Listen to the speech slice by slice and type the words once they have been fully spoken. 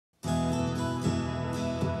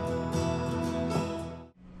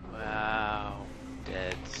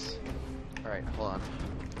Hold on.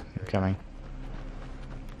 I'm coming.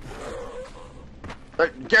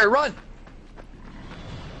 Gary, run!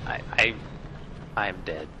 I'm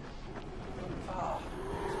dead.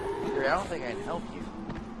 Gary, I don't think I can help you.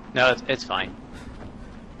 No, it's fine.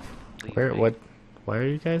 Leave Where? me. What? Why are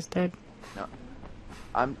you guys dead? No.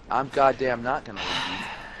 I'm goddamn not gonna leave you.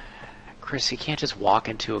 Chris, you can't just walk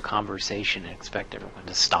into a conversation and expect everyone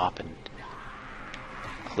to stop and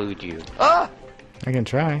include you. Ah! I can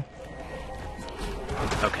try.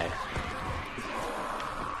 Okay.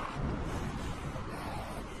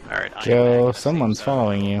 Alright, Joe, someone's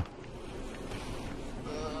following you.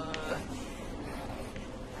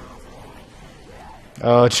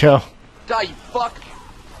 Oh, Joe. Die, you fuck!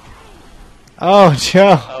 Oh,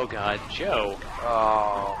 Joe. Oh god, Joe.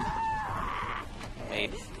 Oh.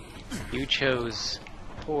 Mate, you chose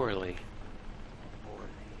poorly.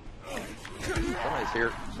 Somebody's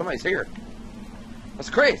here. Somebody's here. That's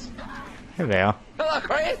Chris! Here they are. Hello,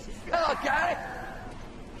 Chris! Hello, guy!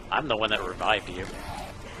 I'm the one that revived you.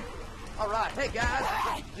 Alright, hey guys,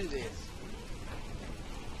 let's do this.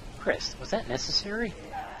 Chris, was that necessary?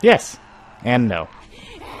 Yes. And no.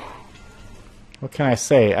 What can I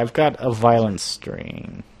say? I've got a violent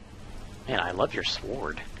string. Man, I love your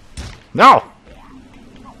sword. No!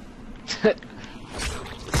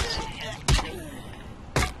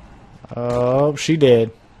 Oh, she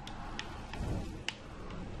did.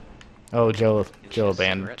 Oh, Joe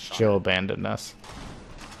abandoned us.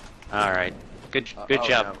 Alright. Good Oh,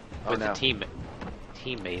 job no. with no. the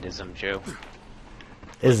teammateism, Joe.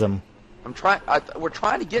 Ism. I'm trying. We're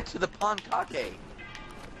trying to get to the pankake.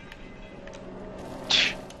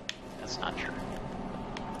 That's not true.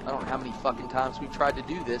 I don't know how many fucking times we've tried to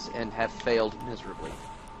do this and have failed miserably.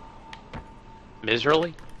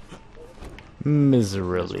 Miserably?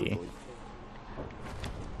 Miserably.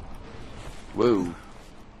 Woo.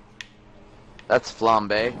 That's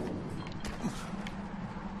flambe.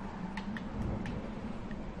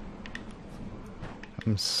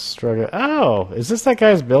 I'm struggling. Oh, is this that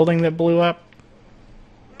guy's building that blew up?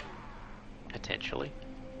 Potentially.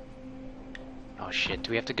 Oh shit, do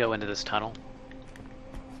we have to go into this tunnel?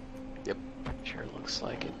 Yep. Sure looks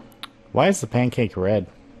like it. Why is the pancake red?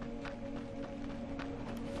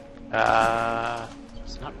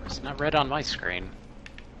 It's not red on my screen.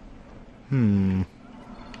 Hmm.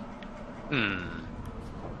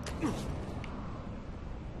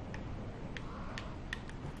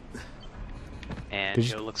 And Did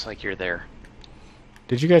you- Joe, looks like you're there.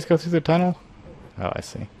 Did you guys go through the tunnel? Oh, I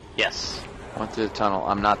see. Yes. Went through the tunnel.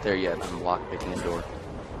 I'm not there yet. I'm lockpicking the door.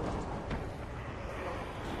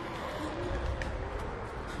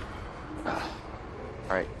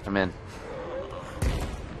 Alright, I'm in.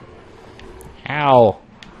 Ow!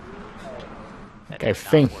 That Guy did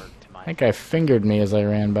not fing- work to my That guy fingered me as I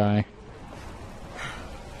ran by.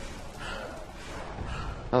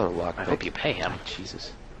 Another lockpick. I hope you pay him.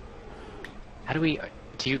 Jesus. How do we...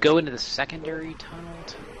 Do you go into the secondary tunnel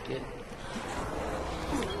to get...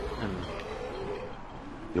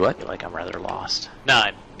 You what? I feel like I'm rather lost. No,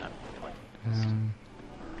 I'm not like...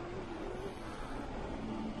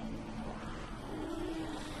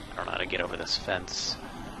 I don't know how to get over this fence.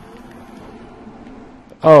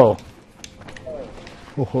 Oh!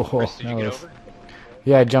 Chris, did you that get was- over?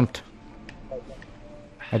 Yeah, I jumped.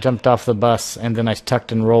 I jumped off the bus, and then I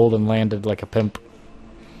tucked and rolled and landed like a pimp.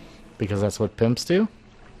 Because that's what pimps do.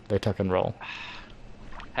 They tuck and roll.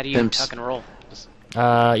 How do you Pimps. tuck and roll? Just-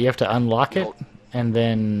 You have to unlock it, and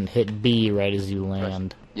then hit B right as you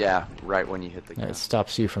land. Yeah, right when you hit the And ground. it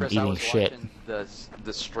stops you from Chris, I eating was shit. watching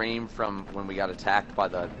the stream from when we got attacked by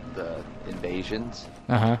the invasions,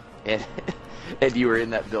 Uh-huh. and you were in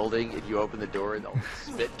that building, and you opened the door, and the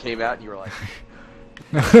spit came out, and you were like,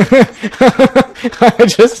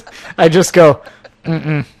 I just go,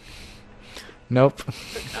 mm-mm. Nope.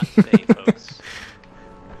 Not today, folks.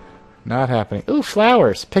 Not happening. Ooh,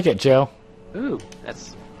 flowers. Pick it, Joe. Ooh,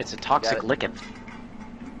 it's a toxic Got it. licking.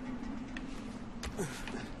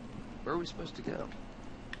 where are we supposed to go?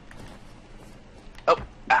 Oh,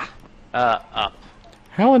 ah. Up.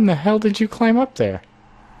 How in the hell did you climb up there?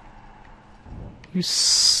 You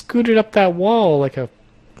scooted up that wall like a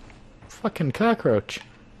fucking cockroach.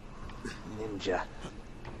 Ninja.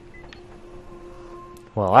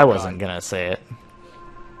 Well, I wasn't gonna say it.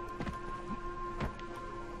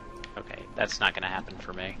 Okay, that's not gonna happen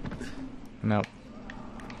for me. Nope.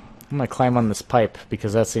 I'm gonna climb on this pipe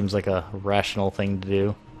because that seems like a rational thing to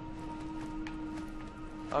do.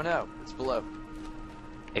 Oh no, it's below.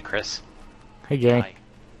 Hey, Chris. Hey, Gary. Hi.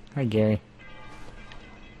 Hi, Gary.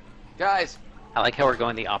 Guys, I like how we're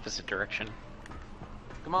going the opposite direction.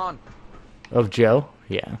 come on. Of Joe?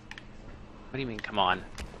 Yeah. What do you mean, come on?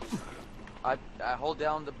 I hold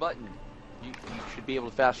down the button. You should be able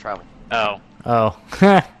to fast travel. Oh. Oh.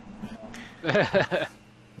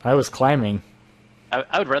 I was climbing.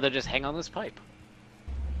 I would rather just hang on this pipe.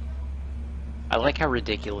 I like how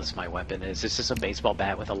ridiculous my weapon is. It's just a baseball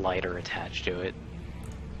bat with a lighter attached to it.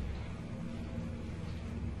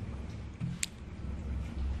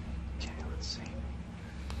 Okay, let's see.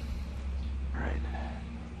 Alright.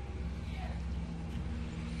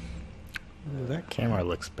 Ooh, that camera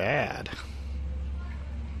looks bad.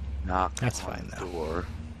 Knock. That's on fine, the though. Door.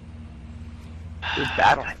 There's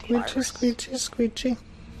battle. Squeegee, squeegee, squeegee.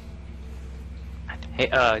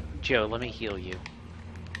 Hey, Joe, let me heal you.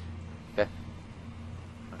 Okay.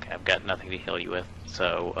 Okay, I've got nothing to heal you with,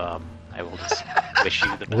 so, I will just wish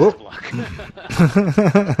you the best of luck.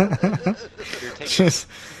 Here, take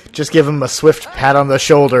Just give him a swift pat on the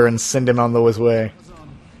shoulder and send him on his way.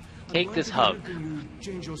 Take this hug.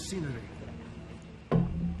 Change your scenery.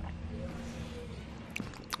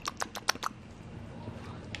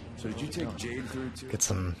 So did you take Jade through too? Get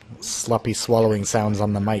some sloppy swallowing sounds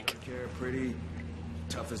on the mic. Care pretty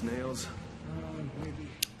tough as nails.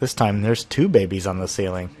 This time there's 2 babies on the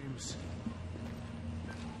ceiling.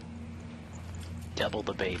 Double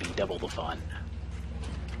the baby, double the fun.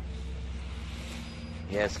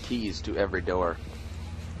 He has keys to every door.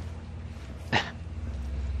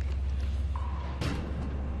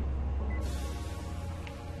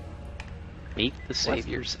 Meet the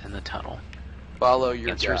saviors in the tunnel. Follow your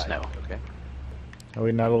Answer is guide. no. Okay. Are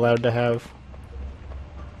we not allowed to have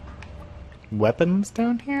weapons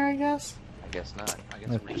down here, I guess? I guess not. I guess,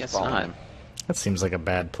 I we're guess just following not. him. That seems like a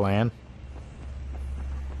bad plan.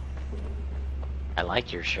 I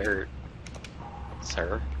like your shirt,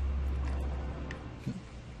 sir.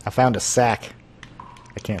 I found a sack.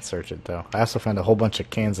 I can't search it, though. I also found a whole bunch of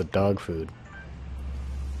cans of dog food.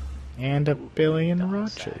 And a billion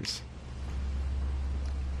roaches.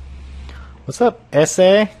 What's up,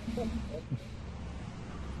 SA?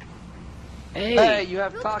 Hey! Hey, you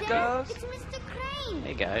have Look, tacos? Dad, it's Mr. Crane.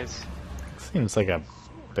 Hey, guys. Seems like a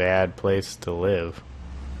bad place to live.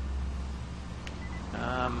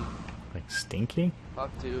 Like stinky? Talk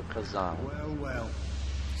to Kazan. Well, well.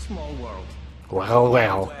 Small world. Well.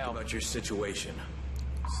 How about your situation?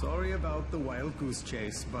 Sorry about the wild goose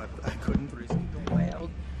chase, but I couldn't resist the wild.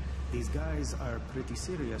 These guys are pretty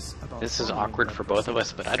serious about. This is following awkward their for both of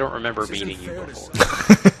us, but I don't remember This isn't meeting you fair to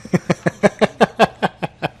before.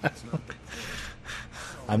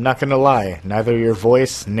 I'm not gonna lie. Neither your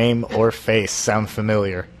voice, name, or face sound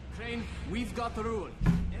familiar. Crane, we've got the rule.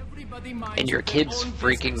 Everybody minds And your their kid's own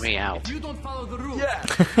freaking business. me out. If you don't follow the rules, Yeah!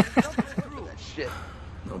 That shit.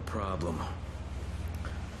 No problem.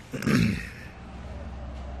 And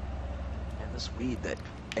this weed that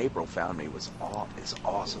April found me is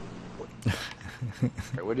awesome. What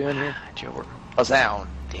are we doing here? Joe, we're... A sound.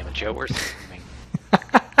 Damn it, Joe, we're streaming.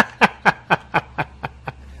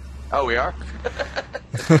 Oh, we are?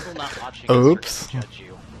 People not watching us Oops. are gonna judge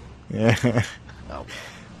you. Yeah. Oh.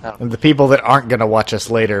 And the people that aren't gonna watch us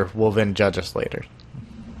later will then judge us later.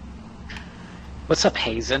 What's up,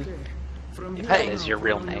 Hazen? From If here that is on your out,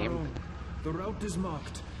 real follow your name. own. The route is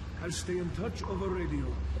marked. I'll stay in touch over radio.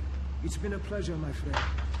 It's been a pleasure, my friend.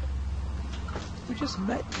 We just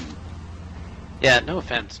met you. Yeah, no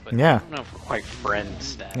offense, but Yeah. I don't know if we're quite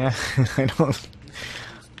friends. Dad. Yeah,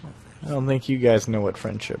 I don't think you guys know what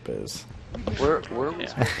friendship is. Where are we Yeah.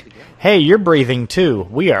 supposed to go? Hey, you're breathing too.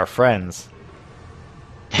 We are friends.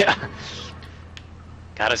 Yeah.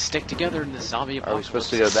 Gotta stick together in this zombie Are we apocalypse. supposed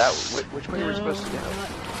to go that way? Which way are we supposed to go?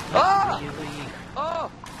 Ah!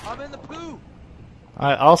 Oh! I'm in the poo!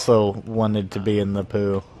 I also wanted to be in the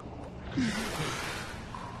poo.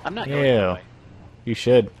 I'm not going Ew. that way. You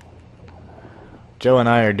should. Joe and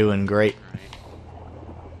I are doing great.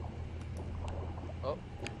 Oh,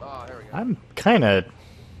 there we go. I'm kind of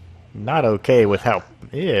not okay with how...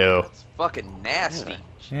 Ew. It's fucking nasty.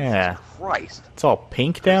 Yeah. Christ. It's all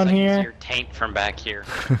pink down I can see here. your taint from back here.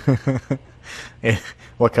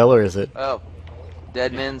 What color is it? Oh.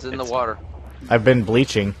 Dead men's in the It's- water. I've been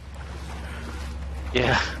bleaching.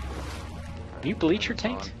 Yeah. You bleach your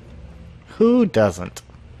taint? Who doesn't?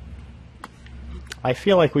 I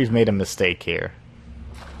feel like we've made a mistake here.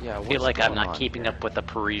 Yeah, I feel like I'm not keeping up with the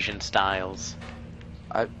Parisian styles.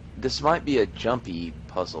 This might be a jumpy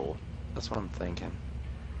puzzle. That's what I'm thinking.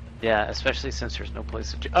 Yeah, especially since there's no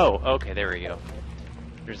place to... Oh, okay, there we go.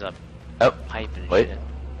 There's a Oh, pipe and wait. shit.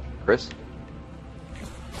 Chris?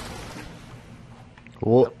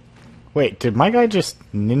 Wait, did my guy just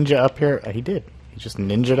ninja up here? He did. He just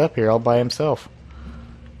ninja'd up here all by himself.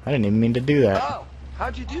 I didn't even mean to do that. Oh!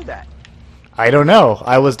 How'd you do that? I don't know.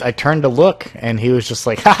 I turned to look, and he was just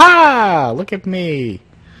like, "Ha ha! Look at me!"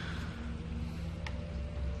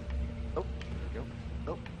 Oh, there we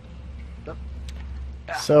go. Oh,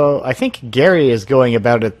 oh. So I think Gary is going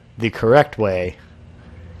about it the correct way,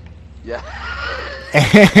 Yeah.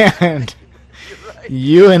 and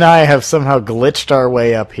you and I have somehow glitched our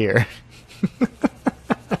way up here. We're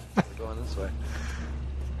going this way.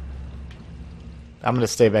 I'm gonna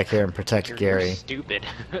stay back here and protect You're Gary. stupid.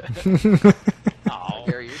 Oh.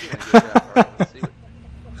 Gary, you're doing a good job. All right, let's see what...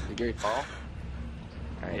 Did Gary fall? All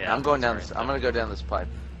right, Yeah, I'm going down that's this. right. I'm gonna go down this pipe.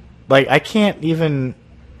 Like I can't even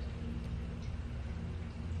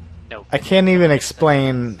No.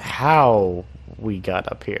 explain how we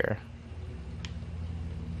got up here.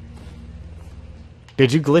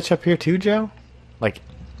 Did you glitch up here too, Joe? Like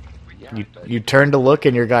Yeah, you turned to look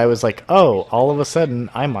and your guy was like, "Oh, all of a sudden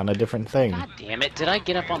I'm on a different thing." God damn it! Did I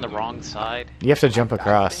get up on the wrong side? You have to jump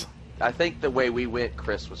across. I think the way we went,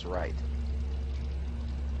 Chris was right.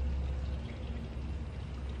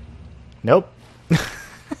 Nope. All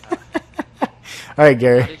right, How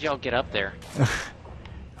Gary. did y'all get up there?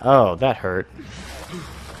 Oh, that hurt.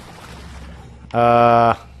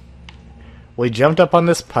 We jumped up on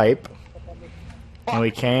this pipe, and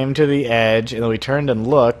we came to the edge, and then we turned and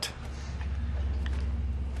looked,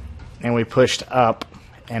 and we pushed up,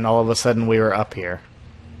 and all of a sudden we were up here.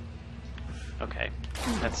 Okay,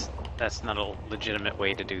 that's not a legitimate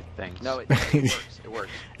way to do things. No, it works. It works.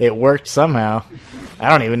 It worked somehow. I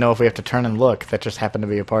don't even know if we have to turn and look. That just happened to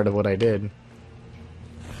be a part of what I did.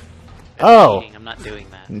 I'm Oh! cheating, I'm not doing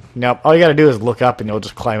that. Nope. All you gotta do is look up, and you'll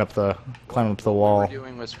just climb up the What we wall. were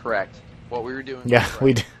doing was correct. What we were doing. Yeah, was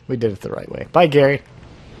we correct. we did it the right way. Bye, Gary.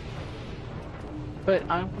 But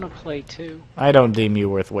I want to play too. I don't deem you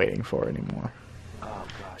worth waiting for anymore. Oh gosh.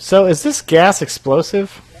 So, is this gas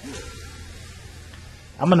explosive?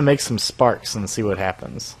 I'm gonna make some sparks and see what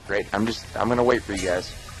happens. Great. I'm gonna wait for you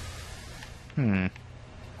guys.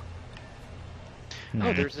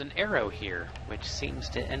 Oh, there's an arrow here, which seems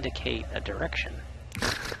to indicate a direction.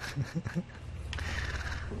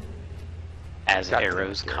 As Got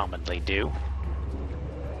arrows things here. commonly do.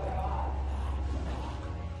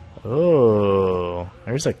 Oh,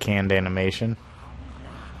 there's a canned animation.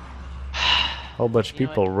 Whole bunch of You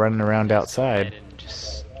know people what? running around Go outside. ahead and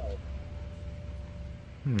just-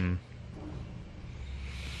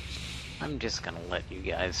 I'm just gonna let you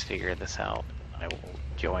guys figure this out. I will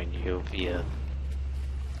join you via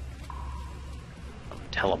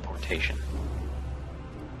teleportation.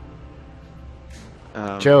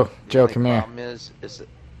 Joe, the Joe, only come here. problem is it,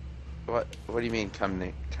 what do you mean come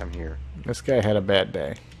here? This guy had a bad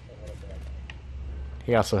day.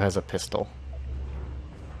 He also has a pistol.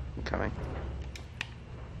 I'm coming.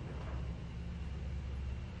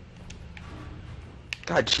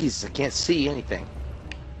 God, jeez, I can't see anything.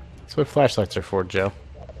 That's what flashlights are for, Joe.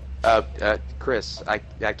 Chris, I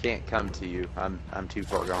can't come to you. I'm too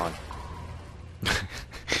far gone. God,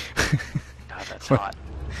 that's hot.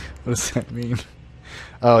 What does that mean?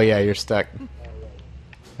 Oh yeah, you're stuck.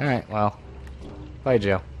 Alright, well. Bye,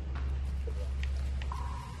 Joe.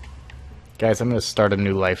 Guys, I'm gonna start a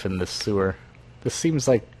new life in this sewer. This seems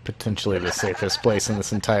like potentially the safest place in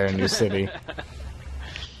this entire new city.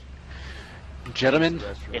 Gentlemen,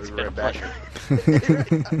 We'll it's be been a right back. pleasure.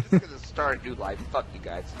 I'm just gonna start a new life. Fuck you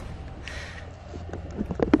guys.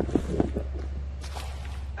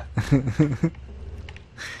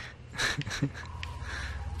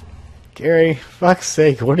 Gary, fuck's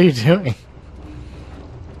sake, what are you doing?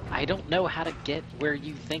 I don't know how to get where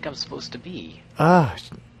you think I'm supposed to be.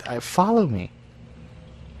 Follow me.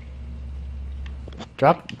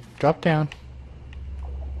 Drop down.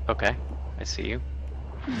 Okay, I see you.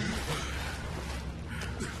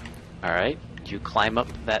 Alright, you climb up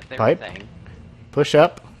that there Pipe. thing. Push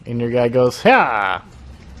up, and your guy goes, ha!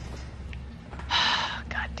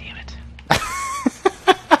 God damn it.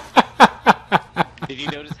 Did you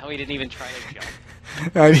notice how he didn't even try to jump?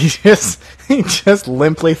 And he just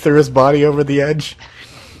limply threw his body over the edge.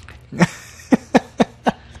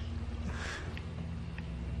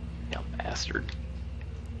 You bastard.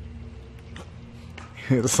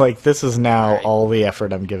 It's like, this is now Alright. all the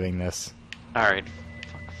effort I'm giving this. Alright,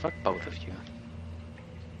 fuck both of you.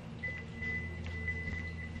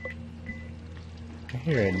 I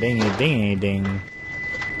hear a dingy dingy ding.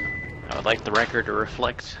 I would like the record to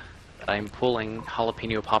reflect that I'm pulling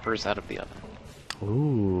jalapeno poppers out of the oven.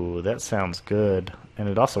 Ooh, that sounds good. And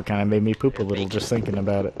it also kind of made me poop a little just thinking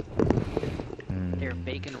about it. They're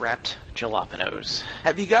bacon wrapped jalapenos.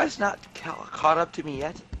 Have you guys not caught up to me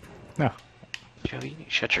yet? No. Joe, you need to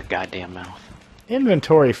shut your goddamn mouth.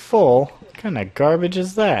 Inventory full? What kind of garbage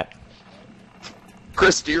is that?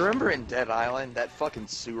 Chris, do you remember in Dead Island that fucking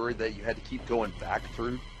sewer that you had to keep going back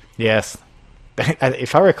through? Yes.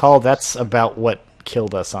 If I recall, that's about what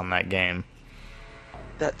killed us on that game.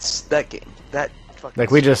 That's that game. That fucking Like,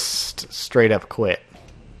 we sewer. just straight up quit.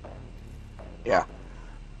 Yeah.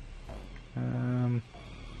 All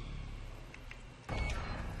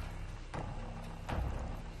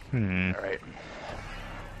right.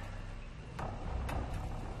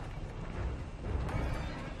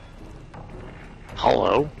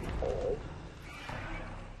 Hello?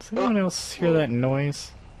 Does anyone else hear that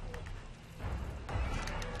noise?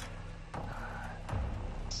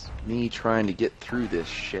 Me trying to get through this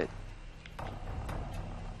shit.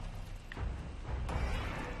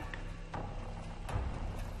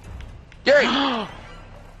 Gary!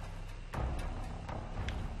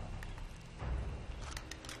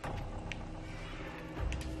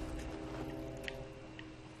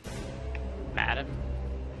 Madam?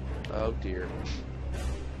 Oh dear.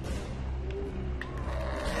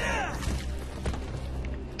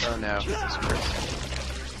 Oh no. Jesus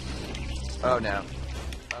Christ. Oh no.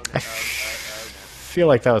 Oh no. Feel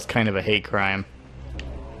like that was kind of a hate crime.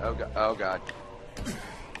 Oh god. Oh god.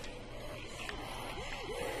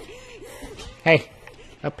 Hey,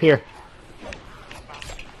 up here.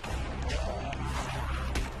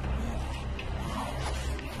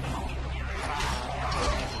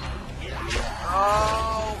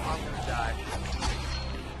 Oh, I'm gonna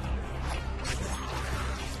die.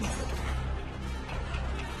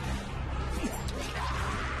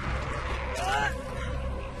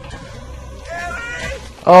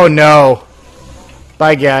 Oh no.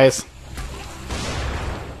 Bye, guys.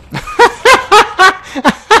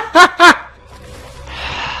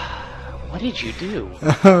 What did you do?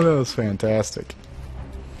 Oh, that was fantastic.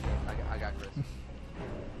 I got Chris.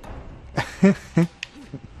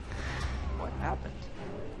 What happened?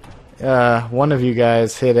 One of you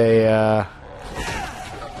guys hit a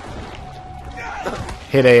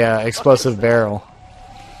explosive barrel.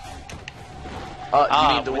 You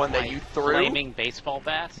mean the with one that my you threw? Flaming baseball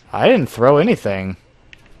bat? I didn't throw anything.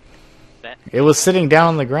 That It was sitting down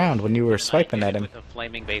on the ground when you were swiping I at did him. with a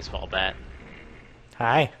flaming baseball bat,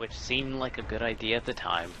 Hi. which seemed like a good idea at the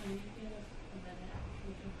time.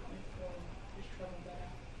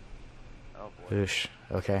 Oh boy. Oosh.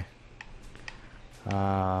 Okay.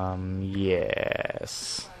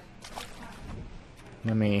 Yes.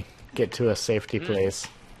 Let me get to a safety place.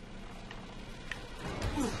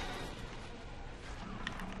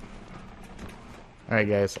 Alright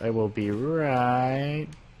guys, I will be right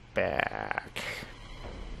back.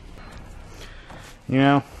 You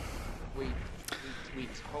know, We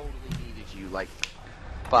totally needed you like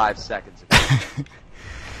 5 seconds ago.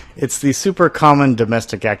 it's the super common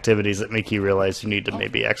domestic activities that make you realize you need to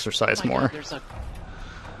maybe exercise Oh my more. God,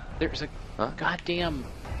 there's a Huh? goddamn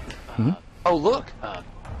Oh look!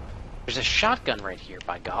 there's a shotgun right here,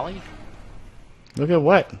 by golly. Look at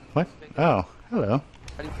what? What? Oh, hello.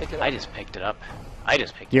 How do you pick it up? I just picked it up. I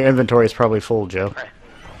just picked Your inventory is probably full, Joe. it up.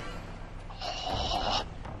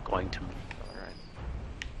 Going to... Alright.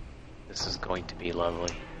 This is going to be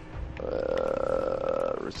lovely.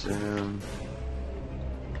 Resume.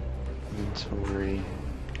 Inventory.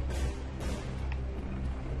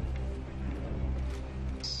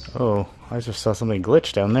 Oh, I just saw something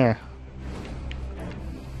glitch down there.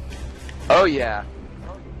 Oh yeah.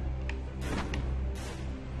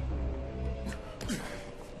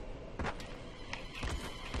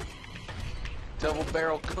 Double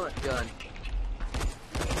barrel cunt gun.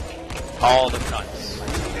 All the cuts.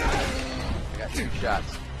 I got 2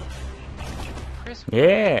 shots. Chris,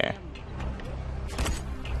 Yeah.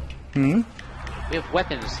 Hmm? we have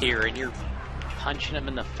weapons here, and you're punching them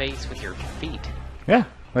in the face with your feet. Yeah,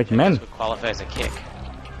 like men. This would qualify as a kick.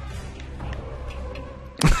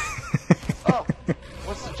 Oh,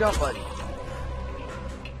 what's the jump button?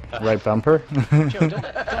 Right bumper? Joe, Joe,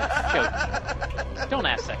 don't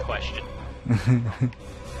ask that question.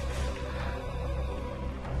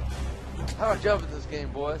 How do I jump in this game,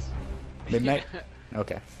 boys? Midnight?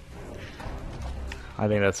 Okay. I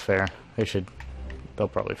think that's fair. They'll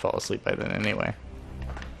probably fall asleep by then anyway.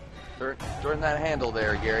 Turn that handle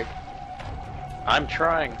there, Gary. I'm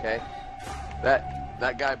trying. Okay.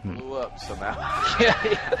 That guy blew up somehow.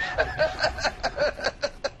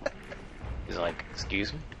 He's like,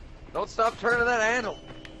 excuse me? Don't stop turning that handle.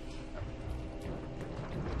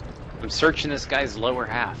 I'm searching this guy's lower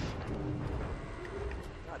half.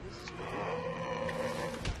 God, this is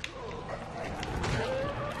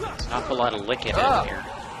There's an awful lot of licking Ah. in here.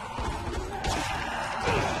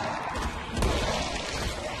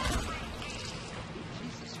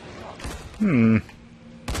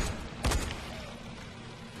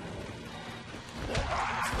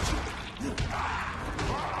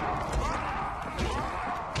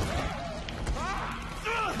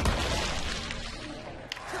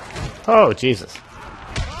 Oh, Jesus.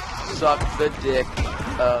 Suck the dick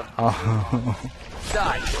of... Oh.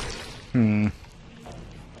 Die!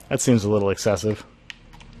 That seems a little excessive.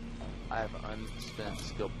 I have unspent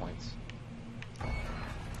skill points.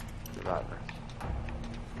 Survivor.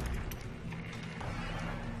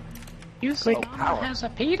 You Click. think Mama has a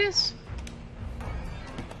penis?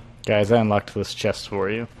 Guys, I unlocked this chest for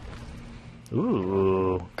you.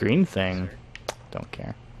 Ooh, green thing. Don't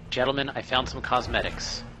care. Gentlemen, I found some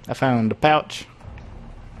cosmetics. I found a pouch.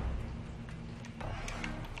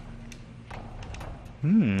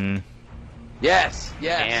 Yes!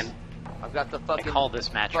 Yes! And I've got the I fucking... call this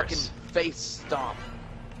fucking mattress. face stomp.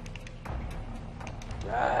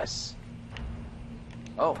 Yes!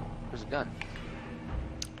 Oh, there's a gun.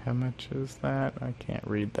 How much is that? I can't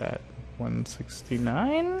read that.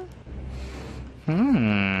 169?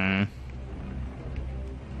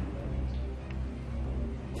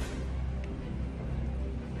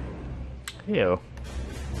 Ew.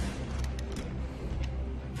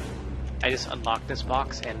 I just unlocked this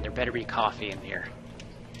box, and there better be coffee in here.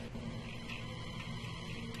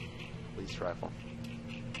 Police rifle.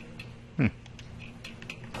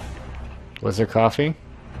 Was there coffee?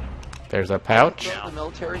 There's a pouch Throw the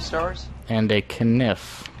military stars? and a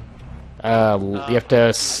kniff. You have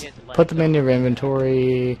to put them in your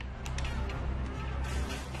inventory,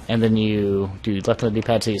 and then you do left on the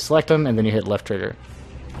D-pad so you select them, and then you hit left trigger.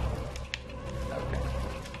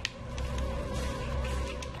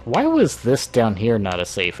 Why was this down here not a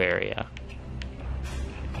safe area?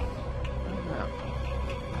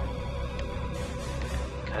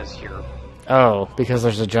 Because you're... Oh, because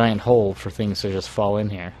there's a giant hole for things to just fall in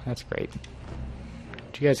here. That's great.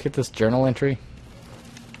 Did you guys get this journal entry?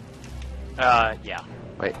 Yeah.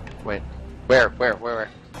 Wait. Where?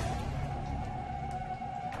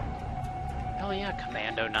 Hell yeah,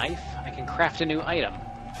 commando knife. I can craft a new item.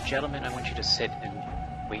 Gentlemen, I want you to sit and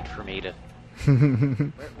wait for me to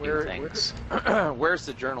do things. Where's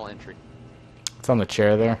the journal entry? It's on the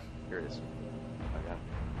chair there. Here it is. Okay.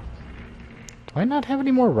 Do I not have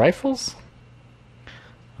any more rifles?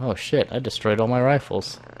 Oh shit, I destroyed all my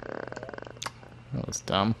rifles. That was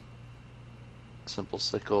dumb. Simple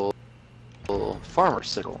sickle. Farmer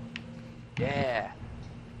sickle. Yeah.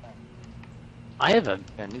 I have a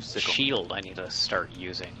New sickle. shield I need to start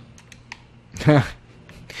using.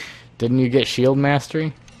 Didn't you get shield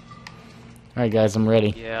mastery? Alright guys, I'm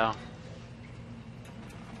ready. Yeah.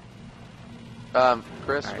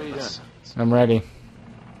 Chris, All what are you right, doing? I'm ready.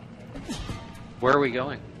 Where are we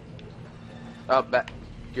going? Oh,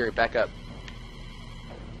 Gary, back up.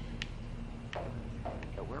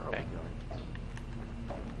 Where are we Okay.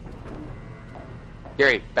 going?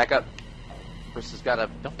 Gary, back up. Chris has got a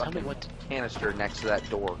Don't tell me fucking what to... canister next to that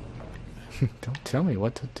door. Don't tell me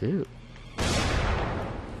what to do.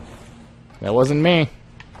 That wasn't me.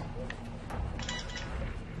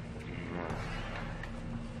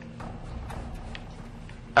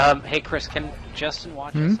 Hey Chris, can Justin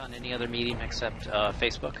watch us on any other medium except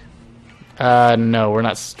Facebook? No, we're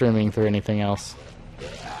not streaming through anything else.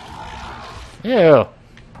 Ew.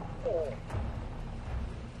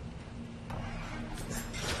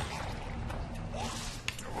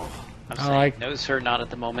 I'm I saying, like- no sir, not at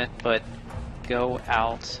the moment, but go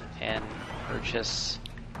out and purchase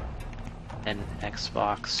an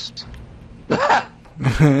Xbox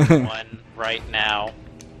One right now.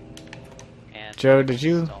 And Joe, did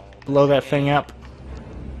you install blow that the thing game. up?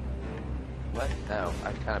 What? No,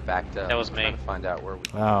 I kind of backed up. That was I'm me. trying to find out where we...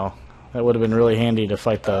 Oh, that would have been really handy to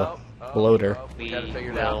fight the bloater. We We gotta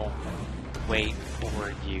figure it out. will wait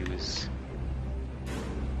for use.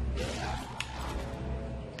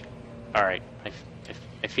 Alright,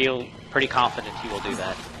 I feel pretty confident he will do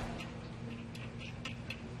that.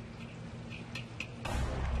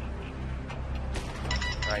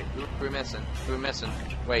 Right, who are we missing? Who are we missing?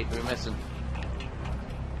 Wait, who are we missing?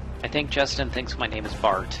 I think Justin thinks my name is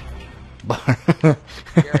Bart.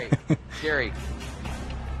 Gary.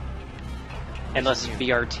 Unless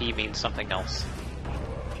BRT means something else.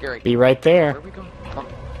 Gary, Be right where there. are we going?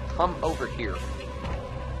 Come over here.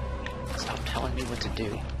 Stop telling me what to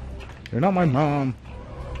do. You're not my mom.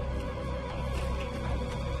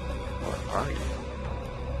 Where are you?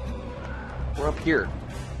 We're up here.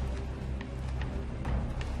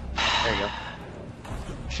 There you go.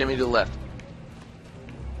 Shimmy to the left.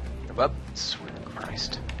 Jump up. Swear to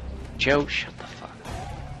Christ. Joe, shut the fuck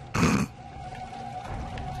up.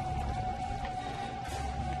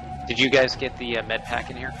 Did you guys get the med pack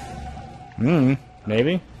in here?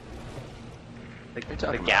 Maybe? The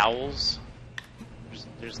talking about? gowls?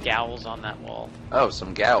 There's gowls on that wall. Oh,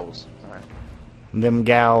 some gals. Alright. Them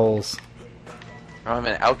gals. I'm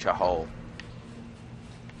in ouch a hole.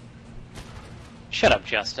 Shut up,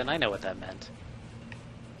 Justin. I know what that meant.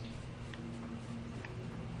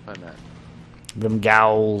 Wait a minute. Them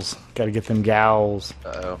gals. Gotta get them gals.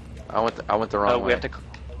 Uh-oh. I went the wrong Oh, way. we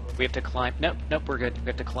have to climb. Nope, we're good. We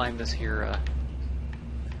have to climb this here,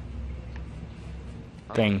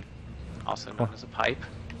 Thing. also known as a pipe.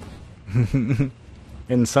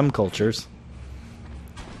 In some cultures.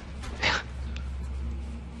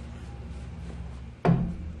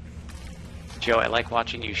 Joe, I like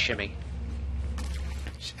watching you shimmy.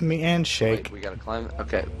 Shimmy and shake. Wait, we gotta climb.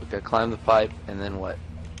 Okay, we gotta climb the pipe, and then what?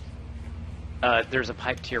 There's a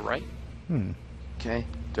pipe to your right. Okay.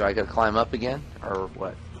 Do I gotta climb up again, or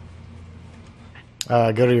what?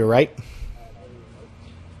 Go to your right.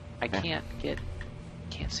 I can't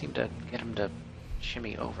seem to get him to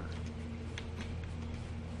shimmy over.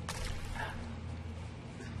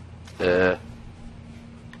 You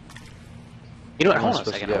know what? Where am I Hold on a supposed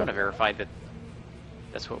to second. go? I want to verify that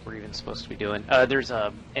that's what we're even supposed to be doing. There's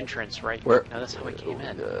a entrance right. Where? No, that's how we came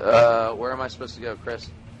in. Where am I supposed to go, Chris?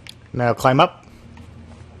 Now climb up.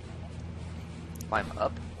 Climb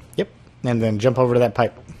up Yep. And then jump over to that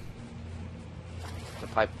pipe. the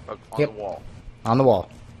pipe on Yep. the wall. On the wall.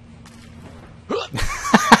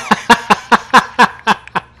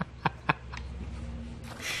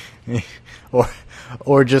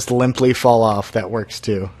 or just limply fall off. That works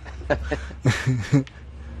too.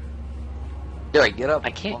 Here, get up.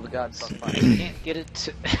 I can't. Oh my God, fuck, I fine. can't get it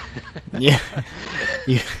to. Yeah.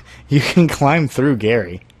 You can climb through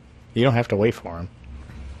Gary. You don't have to wait for him.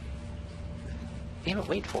 Damn it!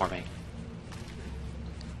 Wait for me.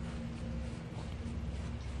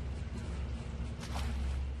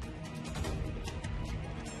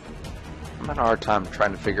 I'm having a hard time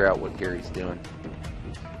trying to figure out what Gary's doing.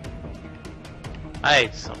 I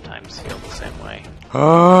sometimes feel the same way.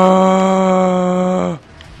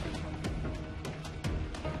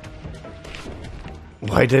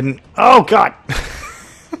 Why didn't... Oh, God!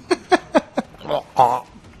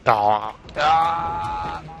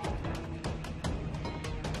 Ah!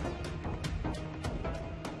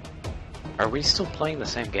 Are we still playing the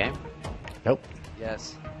same game? Nope.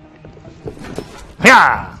 Yes.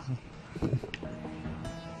 Yeah!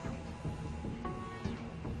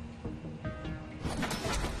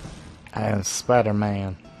 I am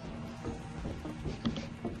Spider-Man.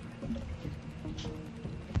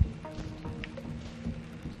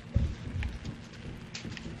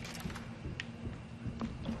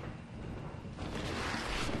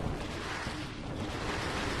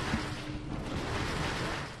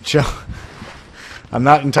 Joe, I'm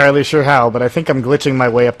not entirely sure how, but I think I'm glitching my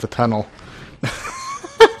way up the tunnel.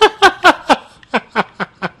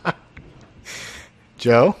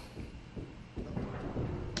 Joe?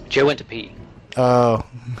 Joe went to pee. Oh.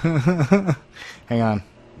 Hang on.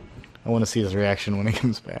 I want to see his reaction when he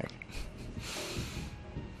comes back.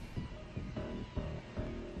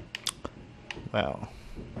 Well.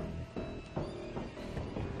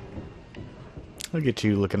 Look at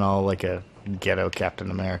you looking all like a ghetto Captain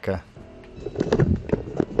America.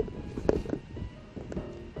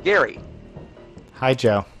 Gary, Hi,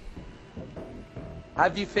 Joe.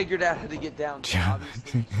 have you figured out how to get down to Joe.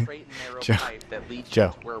 obviously straight and narrow Joe. pipe that leads Joe.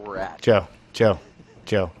 you to where we're at? Joe,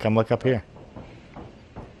 come look up here.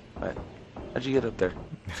 What? How'd you get up there?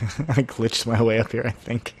 I glitched my way up here, I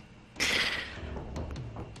think.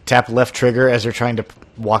 Tap left trigger as you're trying to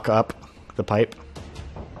walk up the pipe.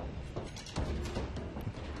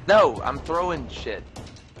 No, I'm throwing shit.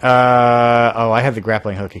 Oh, I have the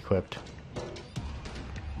grappling hook equipped.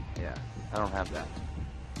 Yeah, I don't have that.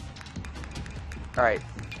 Alright.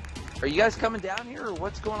 Are you guys coming down here, or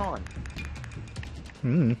what's going on?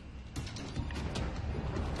 Hmm.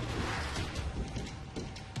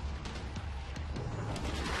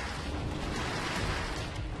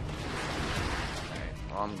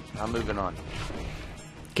 Well, I'm moving on.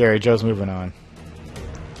 Gary, Joe's moving on.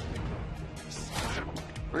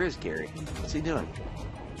 Where is Gary? What's he doing?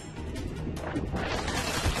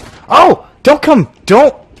 Oh! Don't come!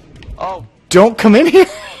 Oh, Don't come in here!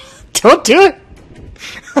 Don't do it!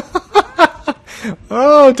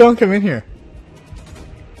 Oh, don't come in here.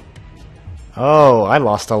 Oh, I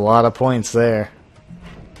lost a lot of points there.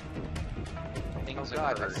 oh Things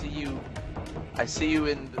God, occurred. I see you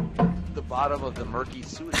in the bottom of the murky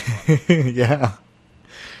sewage. Yeah.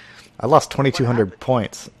 I lost 2,200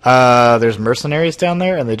 points. There's mercenaries down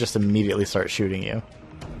there, and they just immediately start shooting you.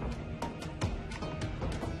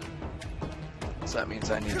 So that means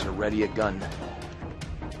I need to ready a gun.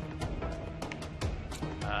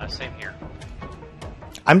 Same here.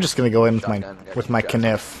 I'm just gonna go in with Shotgun, I got with two my shotguns.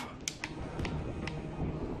 kniff.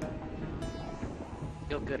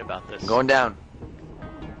 feel good about this. I'm going down.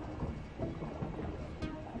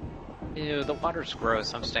 Ew, the water's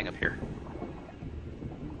gross. I'm staying up here.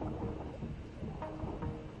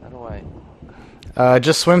 How do I?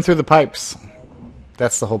 Just swim through the pipes.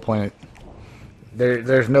 That's the whole point.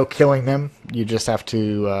 There's no killing them. You just have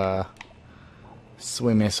to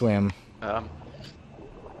swim. Does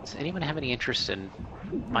anyone have any interest in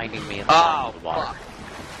minding me in the Oh, of the water? fuck.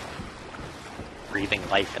 Breathing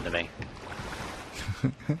life into me.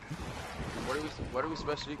 What are we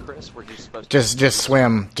supposed to do, Chris? We're just supposed to Just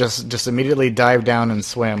swim. Just immediately dive down and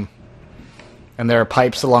swim. And there are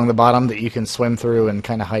pipes along the bottom that you can swim through and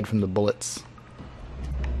kind of hide from the bullets.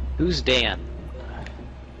 Who's Dan?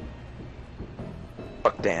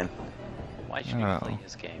 fuck Dan. Why should you Oh. play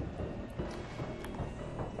his game?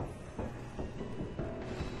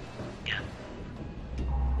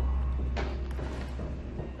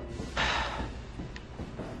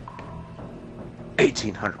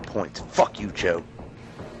 $1,800 points. Fuck you, Joe.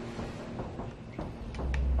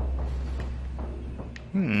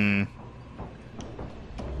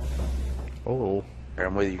 Oh. Here,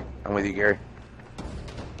 I'm with you. I'm with you, Gary.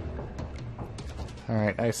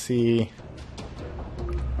 Alright, I see.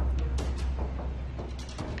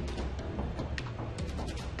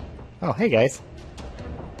 Oh, hey guys.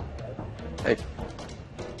 Hey.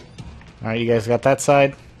 Alright, you guys got that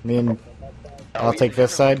side? Me and I'll take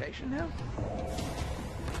this side. Location now?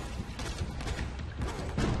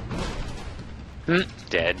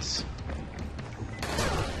 Deads.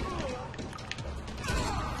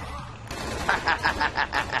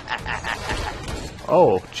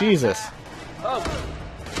 Oh, Jesus. Oh,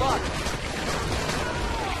 fuck.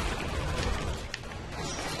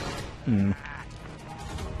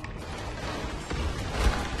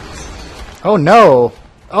 Oh no!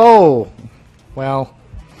 Oh! Well.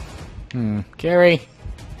 Gary.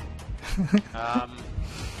 I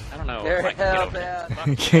don't know. Gary, if I can help get out.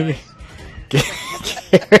 over Gary.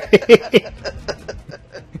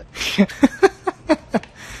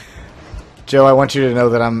 Joe, I want you to know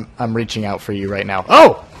that I'm reaching out for you right now.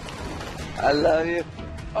 Oh! I love you.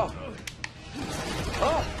 Oh.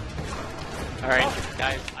 Oh. Alright,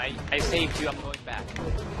 guys, I saved you. I'm going back.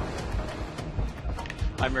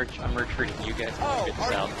 I'm retreating. You guys can Oh, figure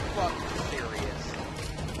this are out. you fucking serious?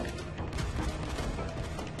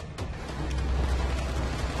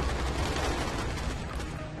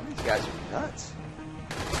 These guys are nuts.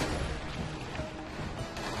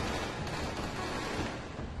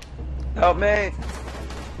 Help me!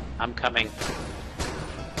 I'm coming.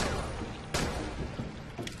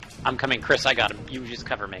 I'm coming, Chris. I got him. You just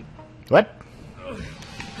cover me. What?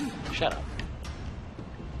 Shut up.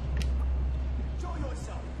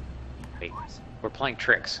 Wait, we're playing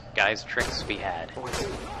tricks, guys. Tricks be had.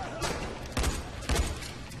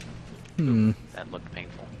 That looked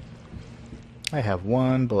painful. I have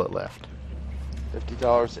one bullet left.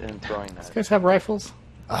 $50 in throwing You knife. guys have rifles?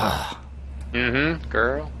 Ah.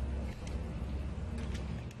 Girl.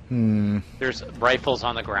 There's There's rifles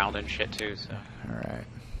on the ground and shit too. So, Alright.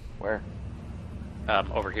 Where?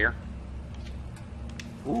 over here,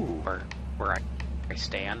 Ooh. where I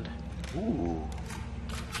stand. Ooh.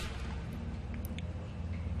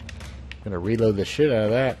 Gonna reload the shit out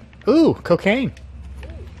of that. Ooh, cocaine!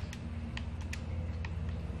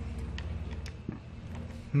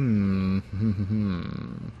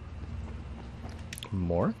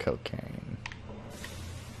 More cocaine.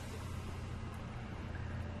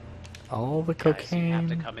 All the Guys, you have to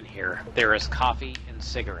cocaine. come in here. There is coffee and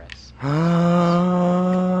cigarettes.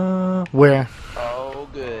 Where? Oh,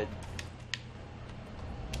 good.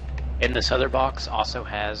 And this other box also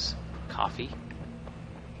has coffee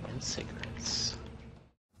and cigarettes.